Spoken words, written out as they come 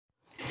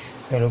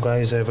Hello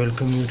guys, I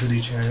welcome you to the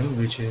channel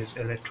which is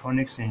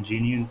Electronics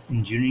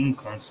Engineering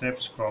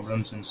Concepts,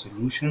 Problems and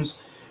Solutions.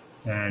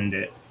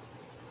 And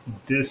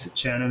this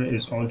channel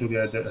is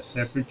altogether a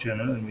separate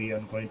channel, and we are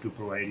going to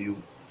provide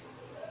you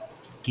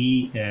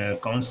key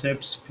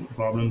concepts,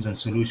 problems and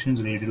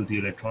solutions related to the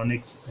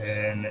electronics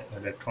and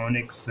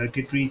electronic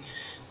circuitry,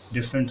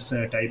 different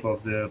type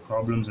of the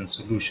problems and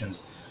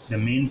solutions. The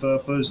main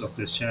purpose of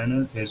this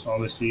channel is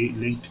obviously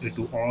linked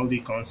to all the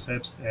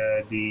concepts,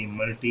 the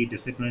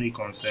multidisciplinary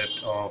concept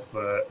of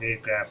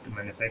aircraft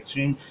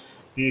manufacturing,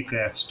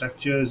 aircraft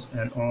structures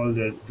and all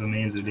the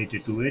domains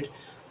related to it.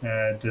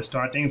 The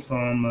starting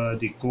from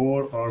the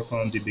core or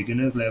from the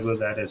beginners level,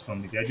 that is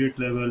from the graduate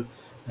level,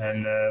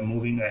 and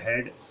moving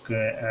ahead,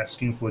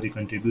 asking for the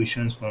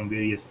contributions from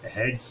various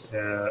heads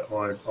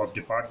or of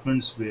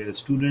departments, where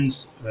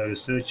students,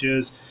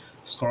 researchers,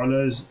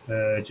 scholars,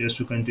 just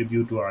to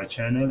contribute to our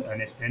channel.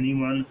 And if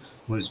anyone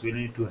who is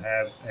willing to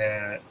have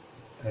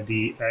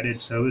the added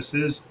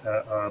services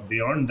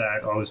beyond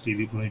that, obviously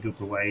we're going to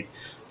provide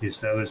the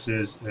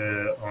services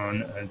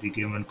on the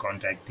given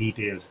contact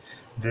details.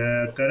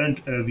 The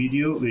current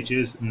video, which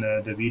is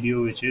the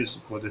video which is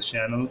for this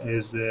channel,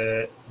 is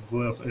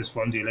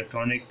from the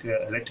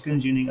electrical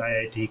engineering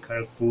IIT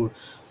Kharaghpur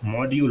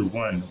module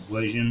 1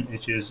 version,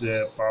 which is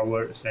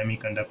power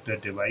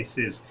semiconductor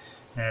devices,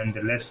 and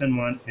the lesson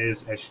 1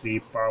 is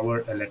actually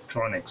power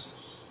electronics.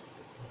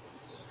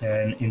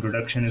 An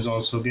introduction is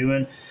also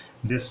given.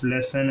 This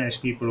lesson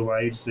actually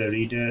provides the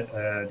reader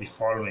the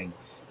following: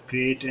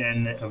 create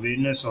an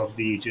awareness of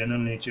the general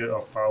nature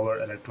of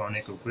power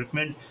electronic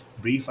equipment,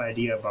 brief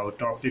idea about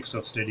topics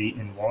of study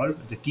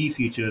involved, the key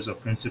features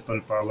of principal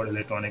power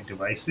electronic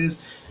devices,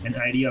 an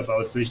idea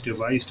about which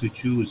device to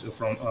choose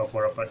from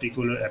for a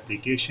particular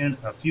application,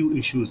 a few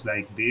issues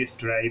like base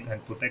drive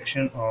and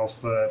protection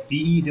of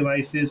PE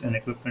devices and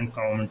equipment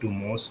common to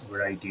most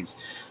varieties.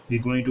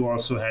 We're going to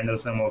also handle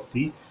some of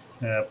the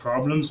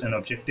problems and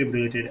objective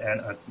related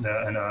and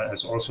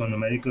as also a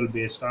numerical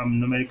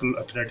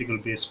theoretical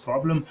based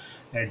problem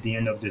at the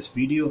end of this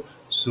video.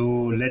 So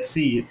let's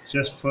see,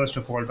 just first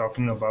of all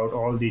talking about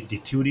all the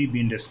theory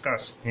being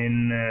discussed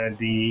in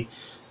the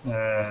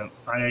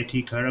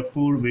IIT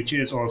Kharaghpur, which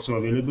is also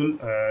available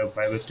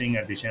by visiting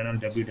at the channel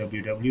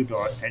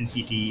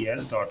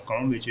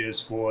www.nptel.com, which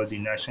is for the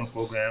National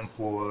Program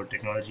for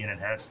Technology and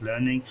Enhanced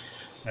Learning.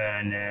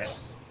 And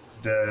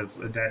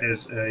that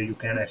is you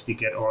can actually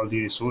get all the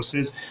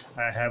resources.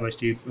 I have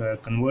actually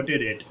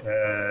converted it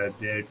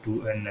there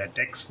to a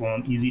text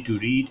form, easy to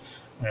read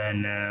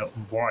and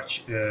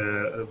watch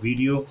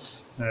video,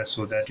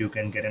 so that you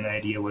can get an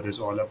idea what it's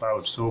all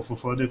about. So for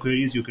further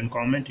queries, you can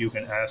comment, you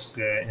can ask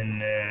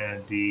in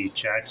the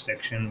chat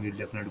section. We're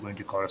definitely going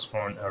to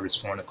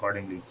respond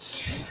accordingly.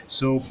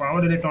 So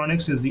power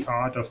electronics is the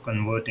art of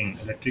converting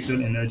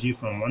electrical energy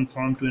from one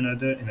form to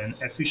another in an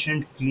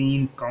efficient,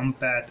 clean,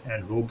 compact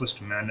and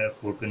robust manner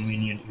for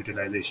convenient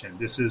utilization.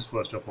 This is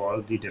first of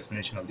all the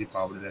definition of the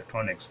power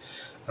electronics.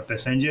 A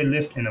passenger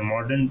lift in a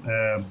modern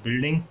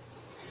building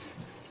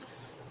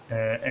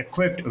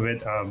equipped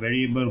with a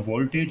variable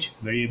voltage,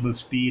 variable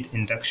speed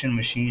induction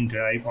machine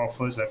drive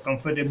offers a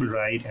comfortable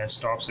ride and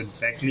stops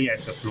exactly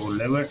at the floor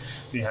level.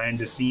 Behind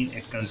the scene,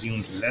 it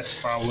consumes less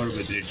power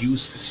with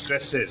reduced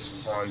stresses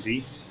on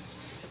the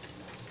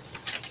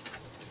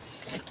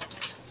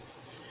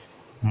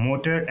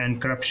motor and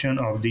corruption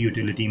of the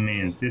utility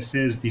mains. This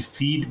is the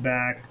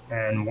feedback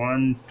and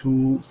 1,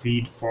 2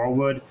 feed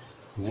forward,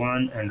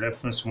 1 and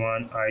reference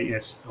 1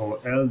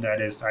 ISOL,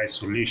 that is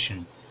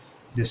isolation.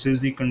 This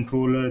is the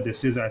controller,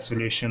 this is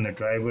isolation, the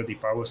driver, the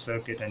power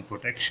circuit and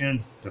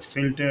protection, the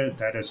filter,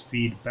 that is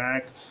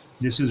feedback,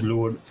 this is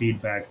load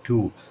feedback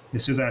 2.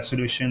 This is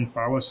isolation,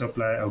 power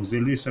supply,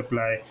 auxiliary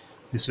supply.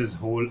 This is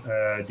whole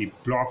the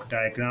block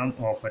diagram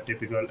of a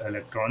typical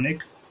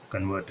electronic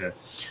converter.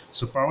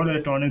 So power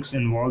electronics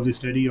involves the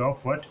study of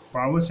what?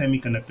 Power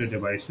semiconductor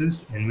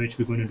devices, in which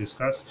we're going to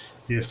discuss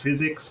their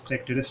physics,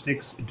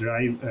 characteristics,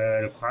 drive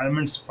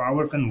requirements,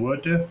 power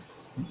converter.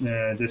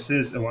 This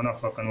is one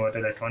of a converter,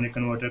 electronic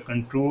converter,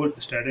 control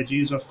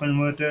strategies of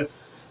converter,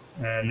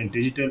 and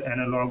digital,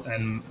 analog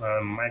and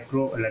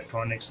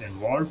microelectronics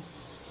involved.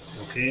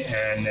 Okay,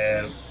 and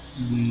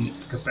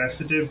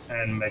capacitive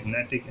and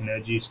magnetic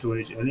energy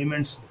storage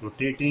elements,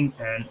 rotating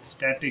and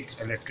static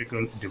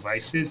electrical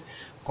devices,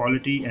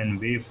 quality and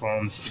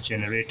waveforms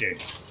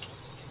generated,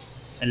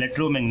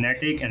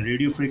 electromagnetic and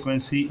radio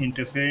frequency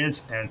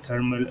interference and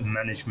thermal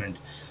management.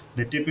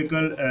 The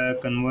typical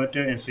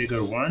converter in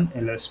figure 1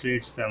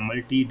 illustrates the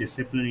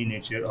multidisciplinary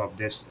nature of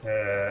this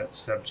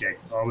subject.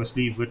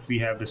 Obviously, what we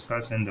have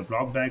discussed in the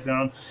block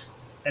diagram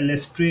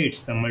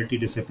illustrates the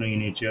multidisciplinary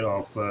nature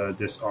of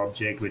this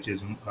object, which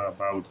is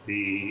about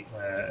the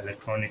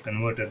electronic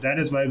converter. That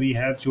is why we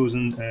have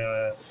chosen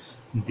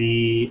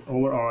the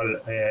overall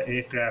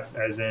aircraft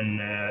as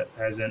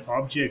an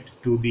object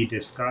to be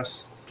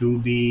discussed, to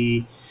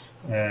be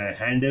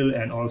handled,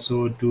 and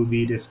also to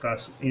be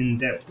discussed in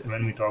depth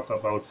when we talk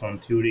about from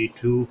theory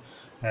to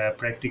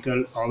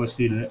practical,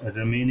 obviously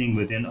remaining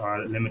within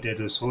our limited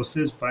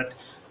resources, but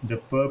the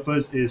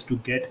purpose is to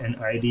get an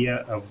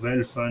idea, a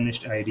well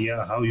furnished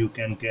idea, how you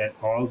can get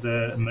all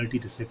the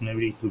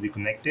multidisciplinary to be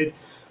connected.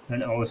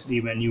 And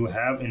obviously when you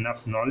have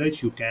enough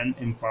knowledge, you can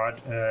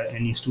impart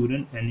any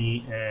student,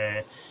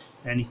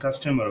 any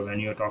customer, when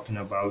you're talking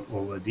about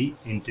over the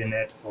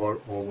internet or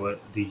over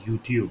the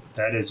YouTube.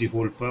 That is the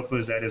whole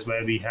purpose. That is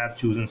why we have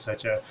chosen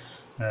such a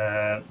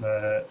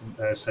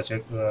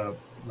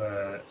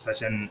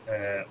such an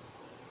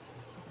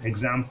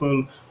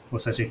example or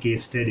such a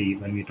case study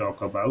when we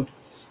talk about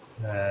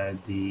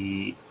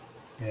the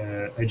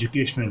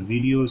educational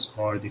videos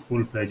or the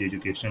full-fledged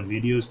educational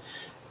videos.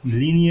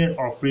 Linear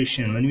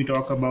operation, when we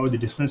talk about the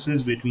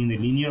differences between the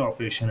linear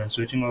operation and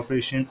switching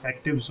operation: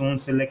 active zone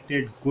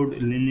selected, good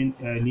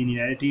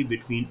linearity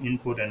between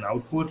input and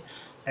output;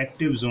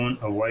 active zone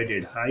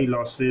avoided, high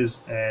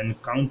losses and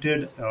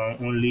counted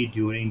only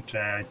during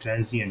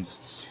transients;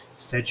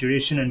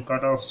 saturation and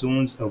cutoff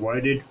zones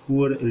avoided,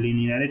 poor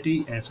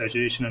linearity; and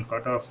saturation and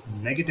cutoff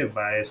negative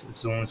bias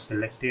zones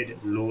selected,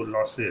 low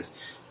losses;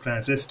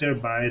 transistor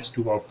bias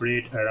to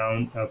operate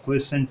around a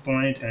quiescent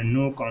point and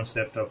no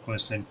concept of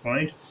quiescent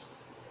point;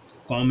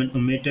 common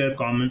emitter,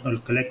 common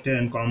collector,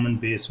 and common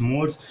base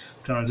modes;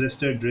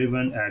 transistor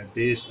driven at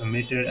base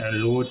emitter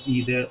and load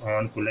either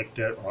on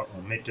collector or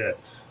emitter;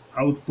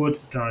 output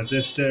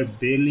transistor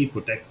barely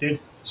protected;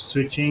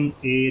 switching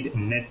aid,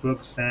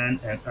 network SAN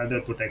and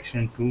other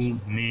protection to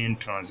main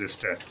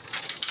transistor.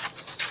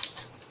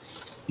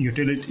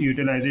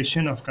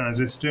 Utilization of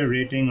transistor,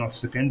 rating of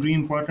secondary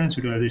importance.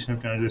 Utilization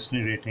of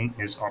transistor rating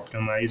is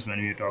optimized when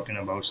we are talking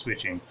about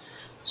switching.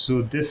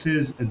 So this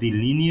is the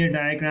linear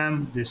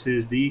diagram. This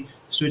is the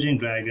switching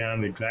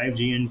diagram with drive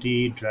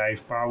GNT,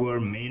 drive power,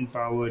 main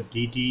power,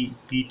 DT,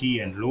 PT,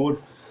 and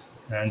load.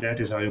 And that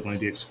is how you're going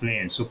to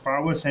explain. So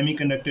power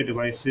semiconductor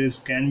devices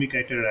can be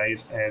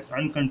categorized as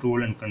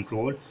uncontrolled and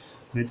controlled.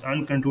 With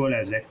uncontrolled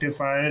as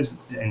rectifiers,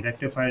 and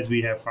rectifiers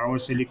we have power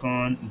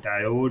silicon,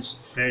 diodes,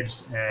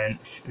 FETs, and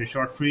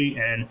Shortry,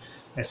 and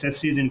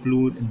accessories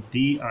include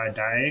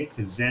DIAC,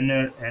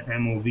 Zener, and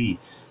MOV.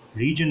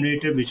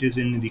 Regenerator, which is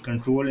in the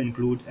control,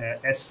 include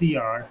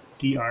SCR,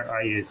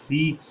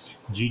 TRIAC,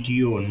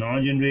 GTO.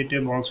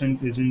 Non-generative also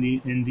is in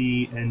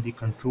the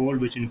control,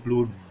 which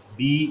include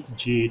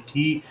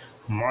BJT,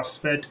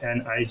 MOSFET,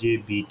 and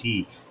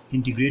IGBT.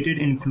 Integrated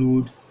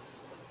include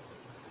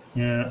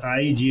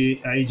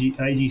IGCT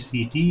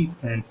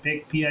and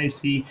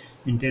PIC,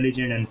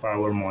 intelligent and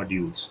power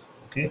modules.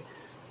 Okay,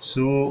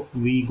 so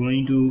we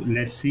going to,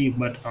 let's see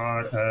what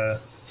our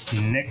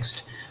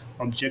next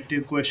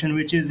objective question,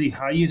 which is the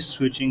highest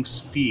switching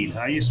speed.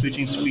 Highest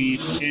switching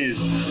speed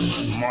is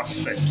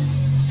MOSFET.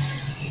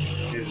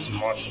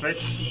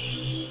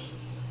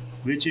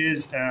 Which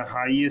is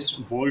highest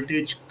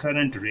voltage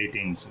current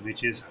ratings,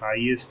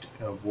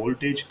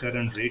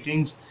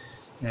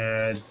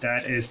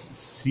 that is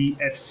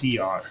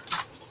CSCR.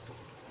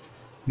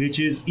 Which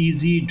is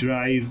easy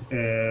drive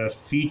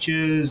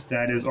features,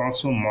 that is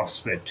also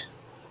MOSFET.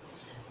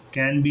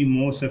 Can be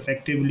most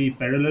effectively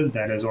parallel,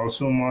 that is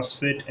also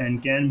MOSFET,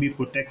 and can be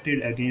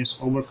protected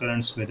against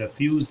overcurrents with a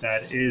fuse,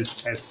 that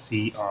is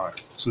SCR.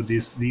 So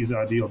these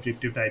are the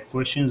objective type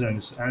questions and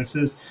its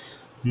answers.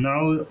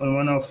 Now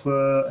another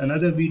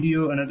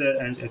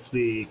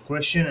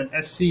question.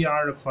 An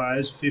SCR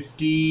requires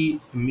 50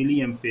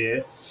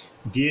 milliampere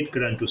gate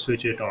current to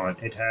switch it on.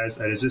 It has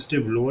a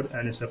resistive load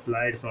and is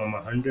supplied from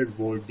 100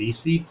 volt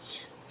DC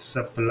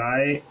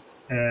supply.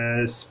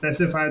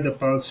 Specify the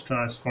pulse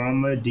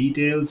transformer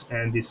details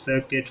and the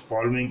circuit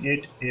following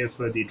it. If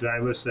the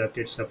driver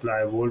circuit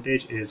supply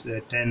voltage is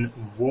 10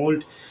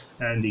 volt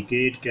and the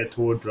gate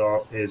cathode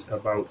drop is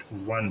about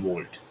 1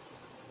 volt.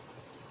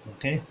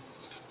 Okay,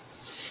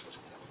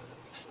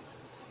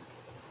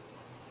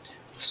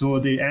 so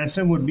the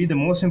answer would be: the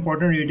most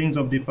important ratings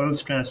of the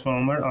pulse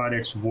transformer are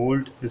its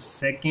volt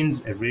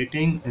seconds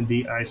rating,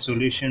 the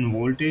isolation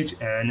voltage,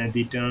 and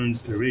the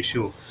turns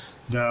ratio.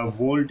 The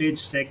voltage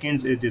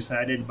seconds is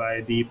decided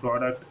by the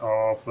product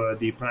of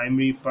the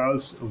primary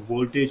pulse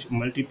voltage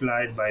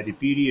multiplied by the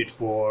period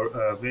for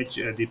which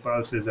the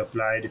pulse is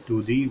applied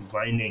to the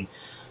winding.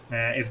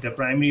 If the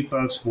primary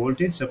pulse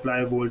voltage,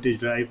 supply voltage,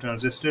 drive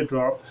transistor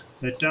drop,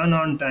 the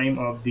turn-on time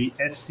of the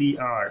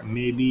SCR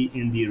may be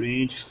in the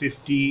range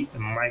 50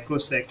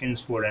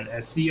 microseconds for an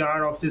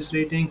SCR of this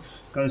rating.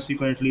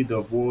 Consequently, the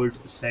volt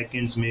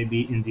seconds may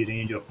be in the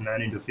range of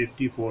 9 into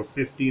 50 for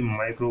 50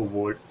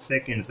 microvolt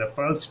seconds. The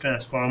pulse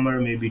transformer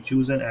may be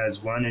chosen as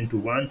 1 into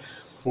 1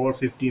 for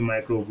 50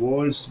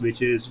 microvolts,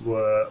 which is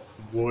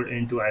volt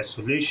into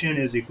isolation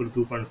is equal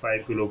to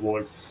 2.5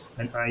 kilovolt,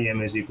 and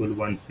IM is equal to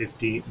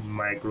 150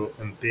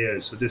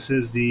 microamperes. So this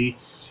is the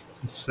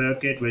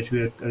circuit which we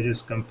are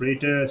just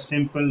comparator,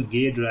 simple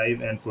gate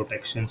drive and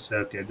protection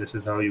circuit. This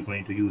is how you're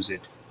going to use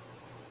it.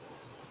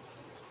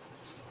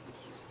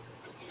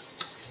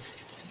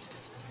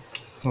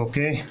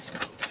 Okay,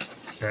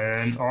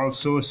 and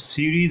also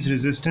series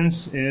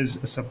resistance is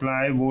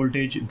supply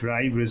voltage,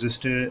 drive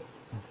resistor,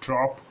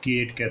 drop,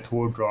 gate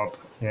cathode drop.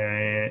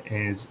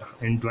 is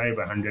divided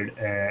by 100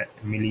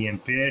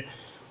 milliampere.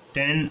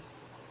 10,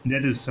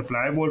 that is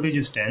supply voltage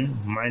is 10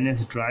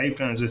 minus drive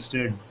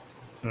transistor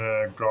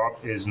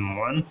drop is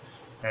 1,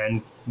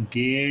 and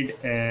gate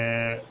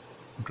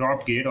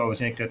drop gate,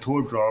 obviously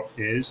cathode drop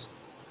is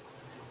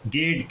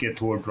gate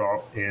cathode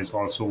drop is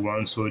also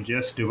 1. So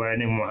just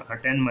dividing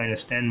 10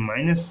 minus 10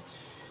 minus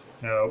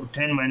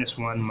 10 minus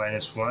 1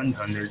 minus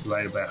 100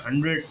 divided by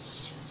 100.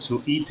 So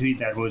E3,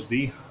 that would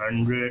be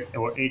 100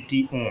 or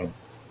 80 ohm,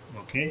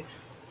 okay,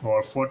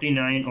 or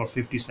 49 or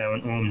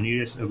 57 ohm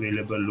nearest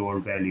available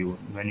load value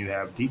when you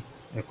have the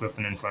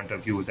equipment in front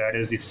of you. That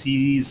is the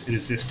series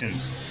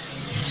resistance.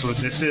 So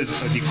this is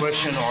the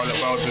question all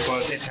about,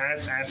 because it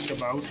has asked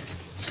about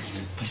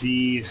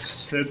the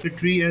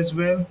circuitry as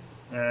well.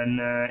 And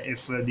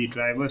if the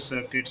driver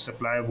circuit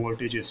supply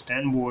voltage is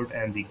 10 volt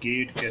and the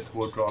gate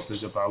cathode drop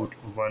is about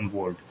 1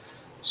 volt,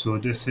 so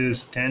this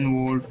is 10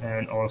 volt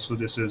and also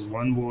this is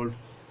 1 volt.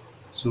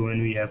 So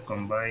when we have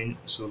combined,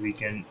 so we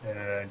can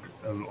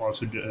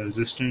also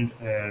resistant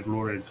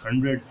load is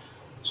 100,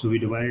 so we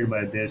divided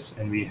by this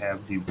and we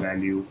have the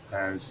value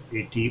as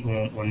 80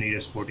 ohm or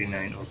nearest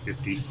 49 or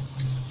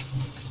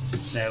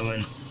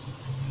 57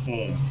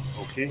 ohm.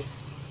 Okay,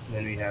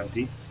 then we have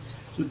the,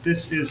 so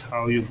this is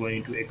how you're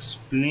going to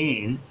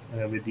explain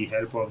with the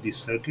help of the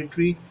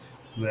circuitry,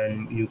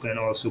 when you can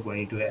also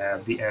going to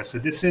have the answer.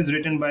 This is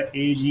written by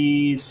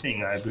A.G.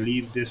 Singh. I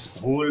believe this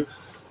whole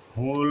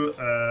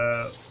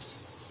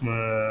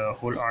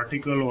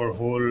article or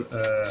whole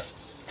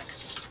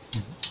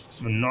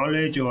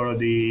knowledge, or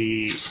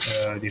the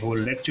whole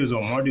lectures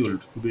or module,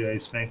 to be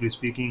frankly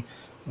speaking,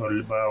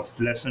 of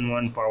lesson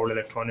 1 power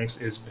electronics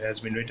has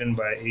been written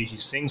by A.G.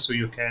 Singh. So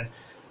you can,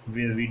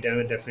 we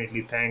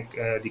definitely thank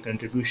the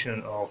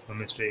contribution of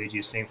Mr.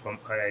 A.G. Singh from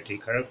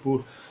IIT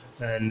Kharaghpur.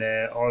 And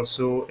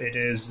also it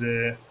is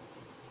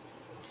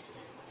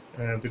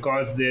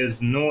because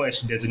there's no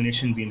actually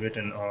designation being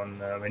written on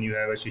when you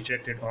have actually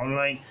checked it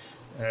online,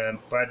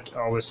 but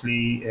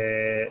obviously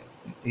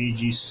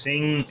A.G.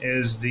 Singh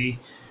is the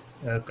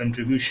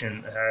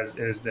contribution,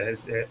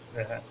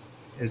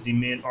 is the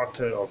main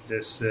author of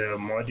this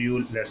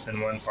module, lesson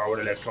 1 power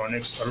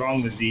electronics,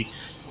 along with the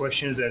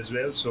questions as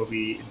well. So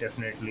we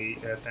definitely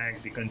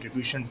thank the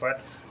contribution,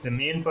 but the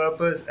main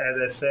purpose, as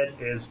I said,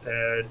 is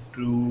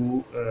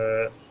to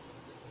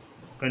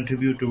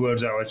contribute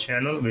towards our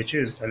channel, which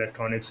is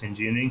electronics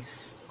engineering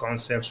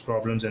concepts,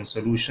 problems and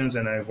solutions.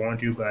 And I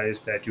want you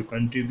guys that you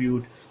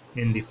contribute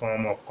in the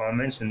form of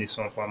comments, in the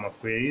form of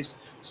queries,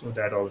 so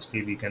that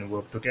obviously we can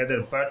work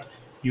together. But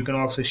you can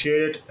also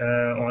share it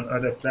on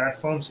other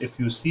platforms if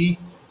you see.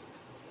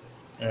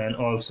 And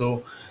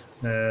also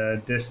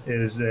this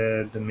is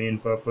the main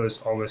purpose,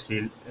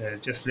 obviously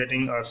just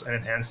letting us and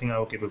enhancing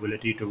our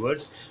capability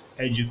towards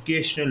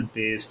educational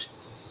based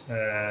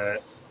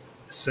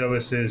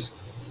services,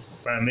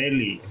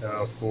 primarily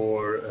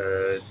for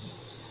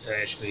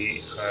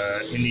actually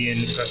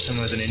Indian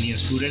customers and Indian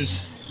students,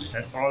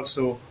 and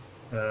also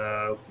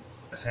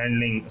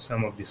handling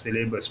some of the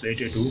syllabus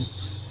related to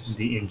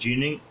the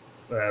engineering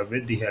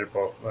with the help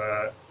of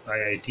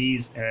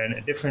IITs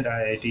and different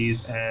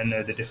IITs and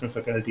the different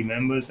faculty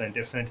members and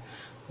different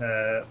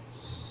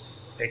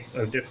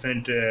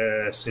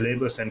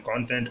syllabus and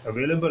content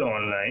available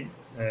online.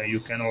 You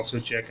can also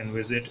check and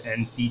visit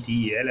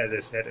NPTEL, as I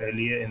said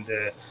earlier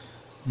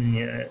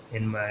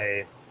in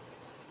my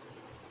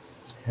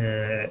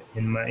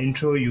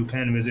intro. You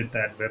can visit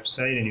that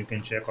website and you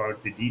can check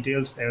out the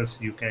details. Else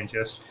you can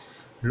just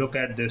look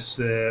at this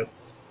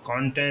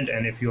content,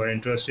 and if you are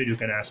interested, you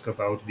can ask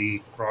about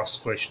the cross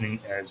questioning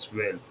as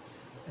well,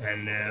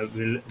 and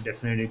we'll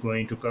definitely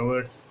going to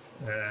cover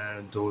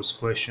those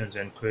questions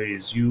and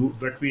queries.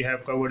 What we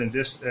have covered in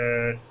this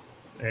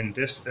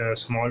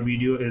small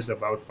video is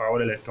about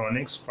power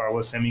electronics,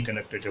 power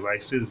semiconductor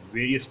devices,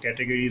 various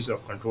categories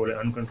of controlled and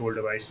uncontrolled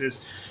devices.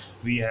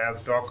 We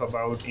have talked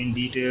about in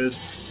details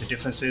the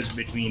differences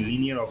between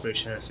linear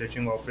operation and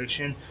switching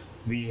operation.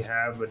 We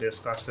have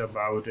discussed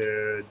about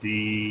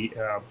the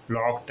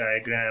block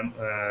diagram,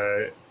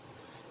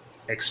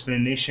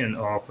 explanation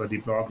of the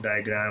block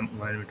diagram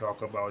when we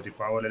talk about the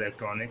power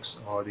electronics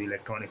or the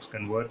electronics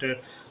converter.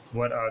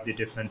 What are the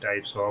different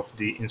types of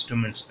the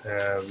instruments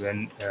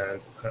when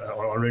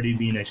already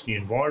been actually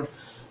involved.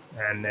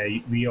 And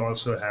we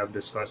also have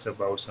discussed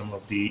about some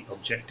of the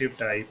objective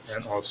type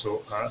and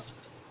also a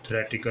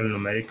theoretical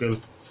numerical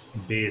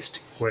based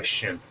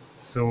question.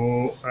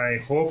 So I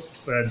hope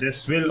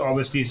this will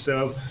obviously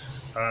serve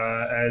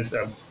as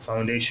a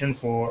foundation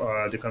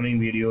for the coming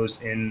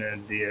videos in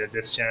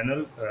this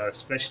channel,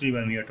 especially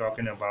when we are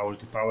talking about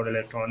the power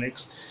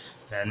electronics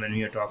and when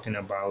we are talking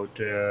about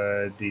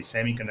the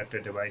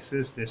semiconductor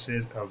devices. This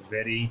is a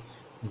very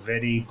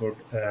good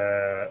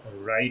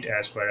right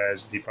as far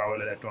as the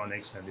power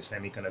electronics and the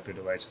semiconductor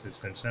devices is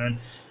concerned,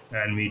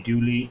 and we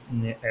duly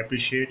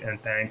appreciate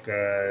and thank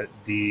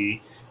the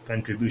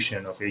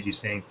contribution of A.G.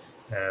 Singh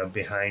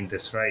behind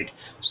this right.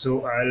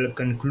 So I'll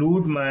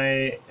conclude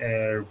my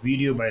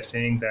video by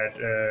saying that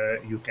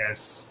you can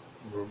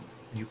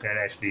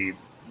actually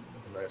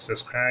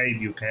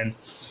subscribe, you can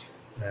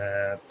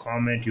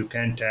comment, you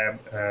can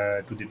tap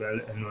to the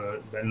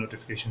bell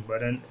notification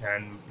button,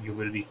 and you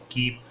will be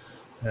keep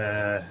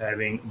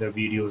having the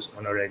videos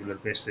on a regular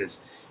basis.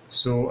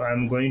 So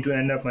I'm going to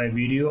end up my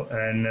video,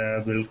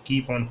 and will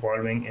keep on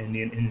following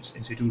Indian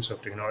Institutes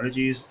of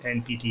Technologies,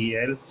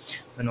 NPTEL,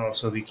 and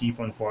also we keep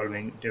on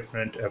following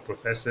different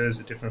professors,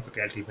 different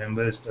faculty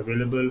members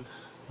available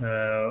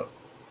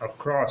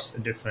across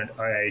different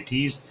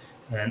IITs,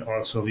 and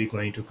also we're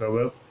going to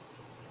cover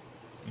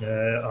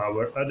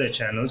our other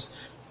channels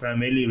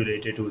primarily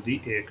related to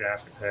the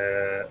aircraft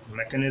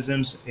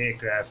mechanisms,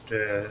 aircraft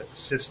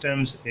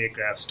systems,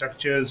 aircraft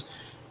structures,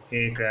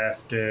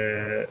 aircraft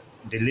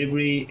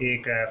delivery,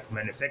 aircraft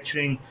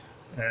manufacturing,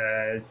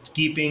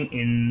 keeping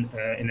in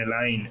a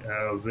line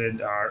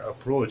with our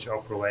approach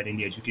of providing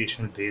the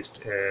educational based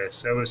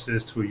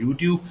services through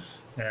YouTube,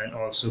 and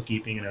also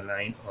keeping in a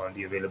line on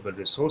the available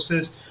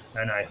resources.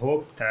 And I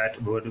hope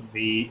that would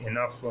be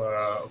enough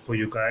for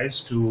you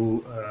guys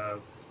to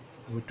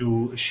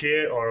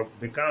share or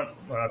become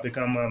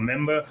a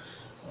member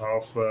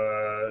of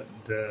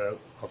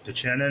the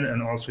channel,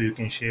 and also you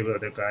can share with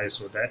other guys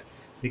so that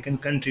they can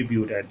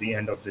contribute at the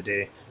end of the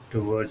day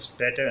towards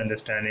better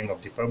understanding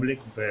of the public,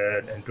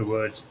 and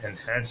towards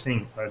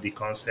enhancing the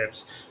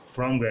concepts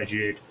from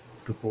graduate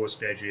to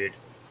postgraduate,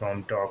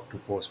 from doc to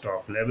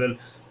postdoc level.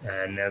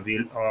 And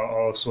we'll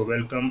also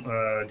welcome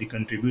the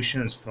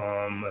contributions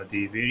from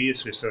the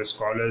various research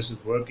scholars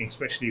working,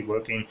 especially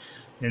working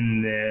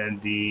in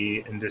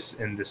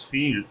this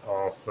field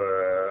of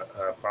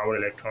power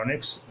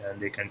electronics, and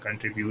they can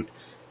contribute,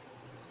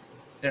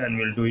 and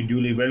will do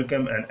duly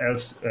welcome. And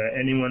else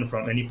anyone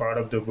from any part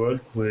of the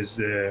world who is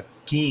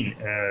keen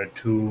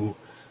to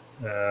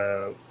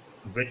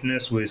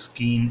witness, who is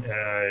keen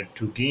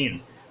to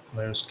gain,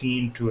 who is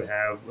keen to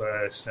have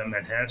some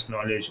enhanced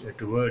knowledge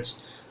towards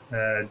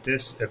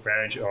this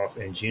branch of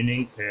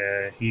engineering,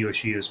 he or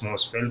she is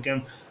most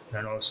welcome.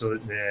 And also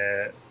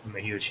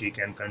he or she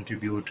can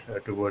contribute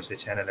towards the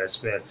channel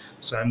as well.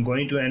 So I'm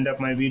going to end up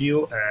my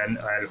video, and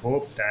I'll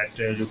hope that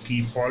you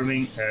keep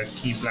following,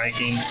 keep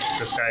liking,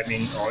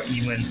 subscribing, or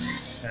even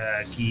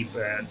keep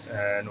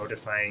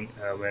notifying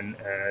when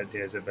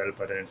there's a bell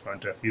button in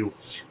front of you.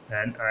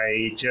 And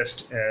I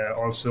just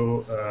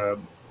also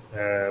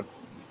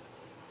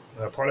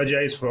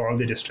apologize for all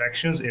the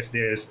distractions if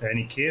there's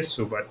any case.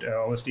 So but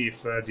obviously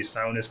if the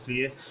sound is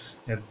clear,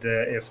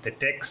 if the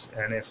text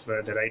and if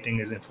the writing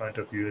is in front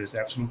of you is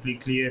absolutely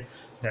clear,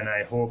 then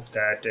I hope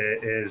that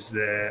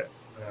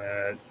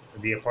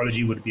the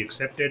apology would be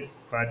accepted.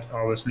 But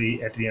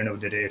obviously at the end of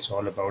the day, it's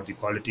all about the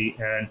quality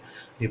and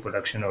the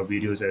production of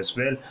videos as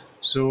well.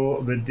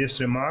 So with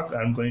this remark,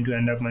 I'm going to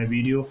end up my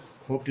video.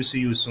 Hope to see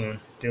you soon.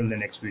 Till the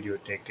next video,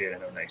 take care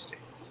and have a nice day.